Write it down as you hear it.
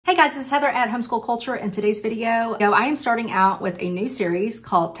guys, this is Heather at Homeschool Culture. In today's video, I am starting out with a new series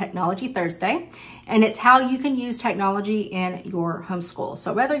called Technology Thursday, and it's how you can use technology in your homeschool.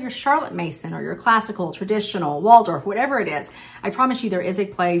 So whether you're Charlotte Mason or you're classical, traditional, Waldorf, whatever it is, I promise you there is a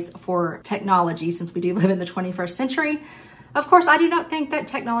place for technology since we do live in the 21st century. Of course, I do not think that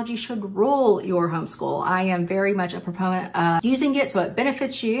technology should rule your homeschool. I am very much a proponent of using it so it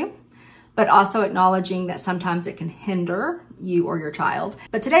benefits you, but also acknowledging that sometimes it can hinder you or your child.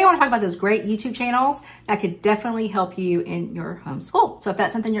 But today I want to talk about those great YouTube channels that could definitely help you in your homeschool. So if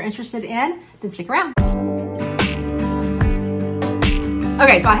that's something you're interested in, then stick around.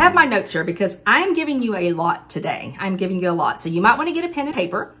 Okay, so I have my notes here because I'm giving you a lot today. I'm giving you a lot. So you might want to get a pen and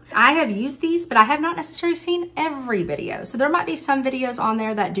paper. I have used these, but I have not necessarily seen every video. So there might be some videos on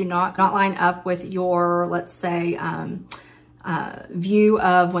there that do not line up with your, let's say, view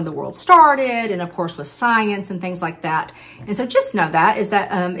of when the world started, and of course with science and things like that. And so just know that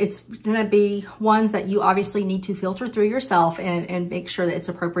it's going to be ones that you obviously need to filter through yourself and make sure that it's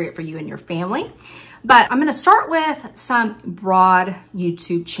appropriate for you and your family. But I'm going to start with some broad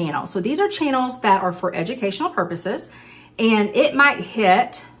YouTube channels. So these are channels that are for educational purposes, and it might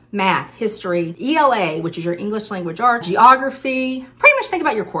hit math, history, ELA, which is your English language arts, geography, pretty much think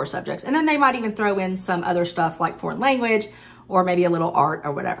about your core subjects. And then they might even throw in some other stuff like foreign language or maybe a little art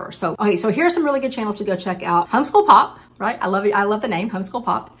or whatever. So, okay, so here's some really good channels to go check out. Homeschool Pop, right? I love it. I love the name, Homeschool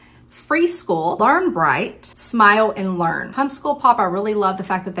Pop. Free School, Learn Bright, Smile and Learn. Homeschool Pop, I really love the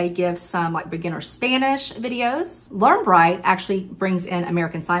fact that they give some like beginner Spanish videos. Learn Bright actually brings in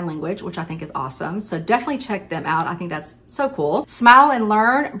American Sign Language, which I think is awesome. So definitely check them out. I think that's so cool. Smile and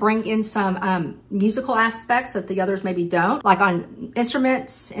Learn bring in some musical aspects that the others maybe don't, like on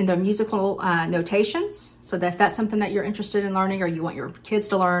instruments and their musical notations. So that if that's something that you're interested in learning or you want your kids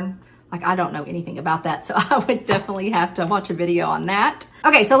to learn, like I don't know anything about that, so I would definitely have to watch a video on that.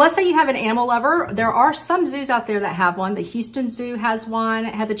 Okay, so let's say you have an animal lover. There are some zoos out there that have one. The Houston Zoo has one.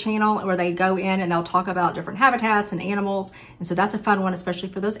 It has a channel where they go in and they'll talk about different habitats and animals. And so that's a fun one, especially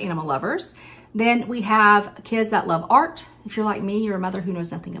for those animal lovers. Then we have kids that love art. If you're like me, you're a mother who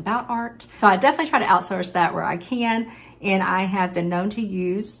knows nothing about art. So I definitely try to outsource that where I can. And I have been known to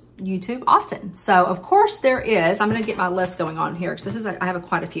use YouTube often. So of course there is, I'm gonna get my list going on here because I have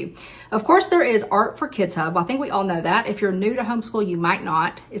quite a few. Of course there is Art for Kids Hub. I think we all know that. If you're new to homeschool, you might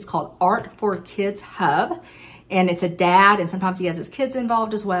not. It's called Art for Kids Hub. And it's a dad, and sometimes he has his kids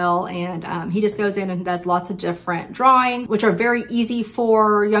involved as well. And he just goes in and does lots of different drawings, which are very easy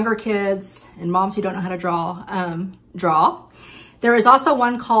for younger kids and moms who don't know how to draw. There is also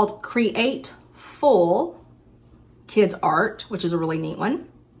one called Createful Kids Art, which is a really neat one.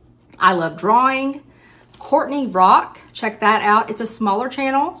 I love drawing. Courtney Rocks, check that out. It's a smaller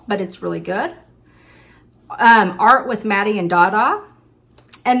channel, but it's really good. Art with Mati DaDa.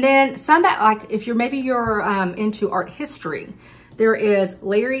 And then some that like, if you're into art history, there is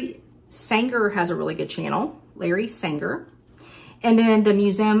Larry Spanger has a really good channel, Larry Spanger. And then the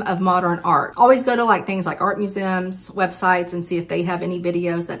Museum of Modern Art. Always go to like things like art museums, websites, and see if they have any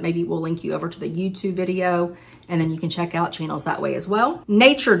videos that maybe will link you over to the YouTube video. And then you can check out channels that way as well.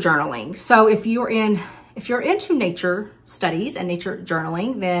 Nature journaling. So if you're into nature studies and nature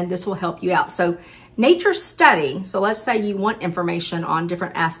journaling, then this will help you out. So nature study. So let's say you want information on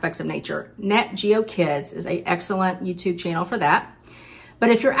different aspects of nature. Nat Geo Kids is an excellent YouTube channel for that. But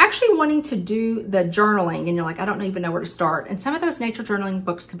if you're actually wanting to do the journaling and you're like, I don't even know where to start, and some of those nature journaling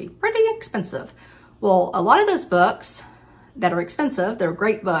books can be pretty expensive. Well, a lot of those books that are expensive, they're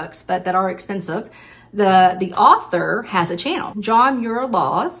great books, but that are expensive, the author has a channel. John Muir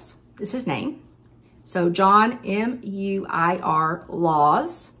Laws is his name. So John, M-U-I-R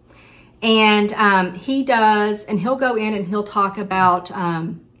Laws. And he'll go in and he'll talk about,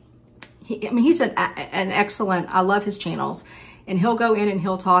 he's an excellent, I love his channels. And he'll go in and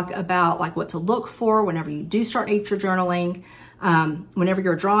he'll talk about like what to look for whenever you do start nature journaling, whenever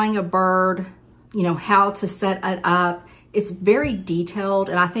you're drawing a bird, you know, how to set it up. It's very detailed.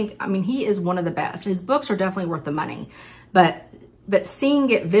 And I mean, he is one of the best. His books are definitely worth the money, but seeing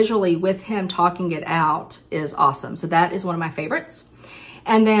it visually with him talking it out is awesome. So that is one of my favorites.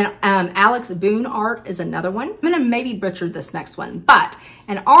 And then Boon Art is another one. I'm gonna maybe butcher this next one, but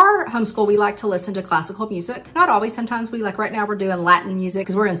in our homeschool, we like to listen to classical music. Not always, sometimes we like, right now we're doing Latin music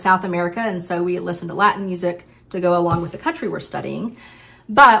because we're in South America. And so we listen to Latin music to go along with the country we're studying.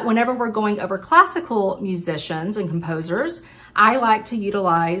 But whenever we're going over classical musicians and composers, I like to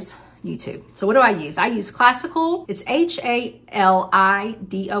utilize YouTube. So what do I use? I use classical. It's Halidon.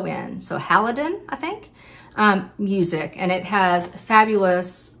 So Halidon, I think. Music, and it has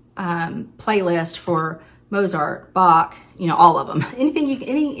fabulous playlist for Mozart, Bach, you know, all of them. Anything you,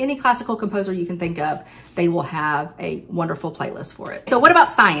 any classical composer you can think of, they will have a wonderful playlist for it. So what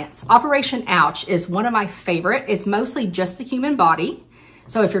about science? Operation Ouch is one of my favorite. It's mostly just the human body.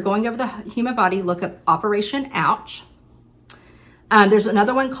 So if you're going over the human body, look up Operation Ouch. There's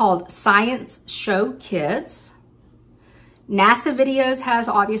another one called Science Show Kids. NASA Videos has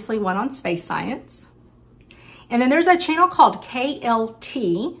obviously one on space science. And then there's a channel called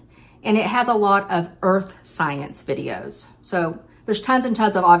KLT, and it has a lot of earth science videos. So there's tons and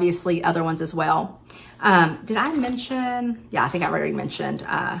tons of obviously other ones as well. Did I mention? Yeah, I think I already mentioned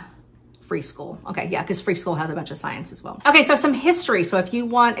Free School. Okay, yeah, because Free School has a bunch of science as well. Okay, so some history. So if you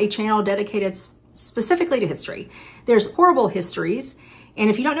want a channel dedicated specifically to history, there's Horrible Histories. And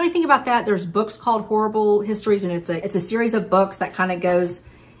if you don't know anything about that, there's books called Horrible Histories, and it's a series of books that kind of goes,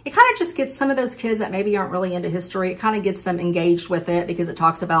 it kind of just gets some of those kids that maybe aren't really into history, it kind of gets them engaged with it because it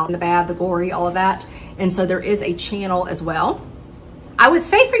talks about the bad, the gory, all of that. And so there is a channel as well. I would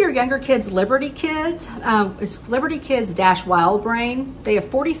say for your younger kids, Liberty Kids, it's Liberty Kids Wild Brain. They have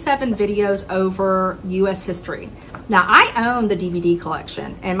 47 videos over US history. Now I own the DVD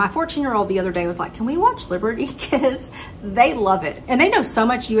collection, and my 14-year-old the other day was like, can we watch Liberty Kids? They love it. And they know so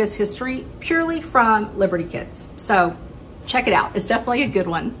much US history purely from Liberty Kids. So check it out. It's definitely a good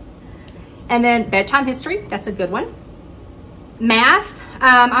one. And then Bedtime History, that's a good one. Math,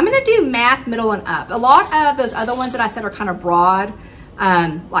 I'm gonna do math middle and up. A lot of those other ones that I said are kind of broad,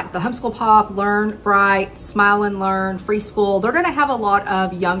 like the Homeschool Pop, Learn Bright, Smile and Learn, Free School. They're gonna have a lot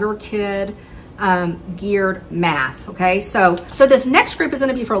of younger kid geared math, okay? So this next group is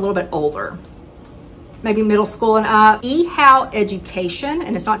gonna be for a little bit older, maybe middle school and up. How Education,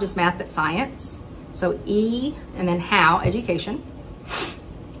 and it's not just math, but science. So E and then How Education.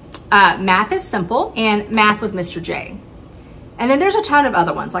 Math is Simple, and Math with Mr. J. And then there's a ton of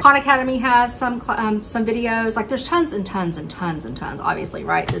other ones, like Khan Academy has some videos. Like there's tons and tons and tons and tons, obviously,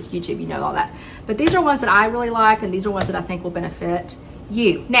 right? It's YouTube, you know all that. But these are ones that I really like, and these are ones that I think will benefit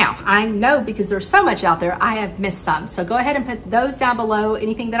you. Now, I know because there's so much out there, I have missed some. So go ahead and put those down below,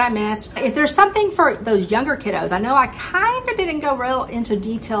 anything that I missed. If there's something for those younger kiddos, I know I kind of didn't go real into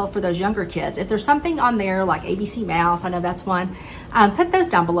detail for those younger kids. If there's something on there like ABC Mouse, I know that's one, put those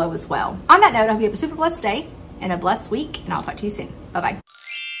down below as well. On that note, I hope you have a super blessed day and a blessed week, and I'll talk to you soon. Bye-bye.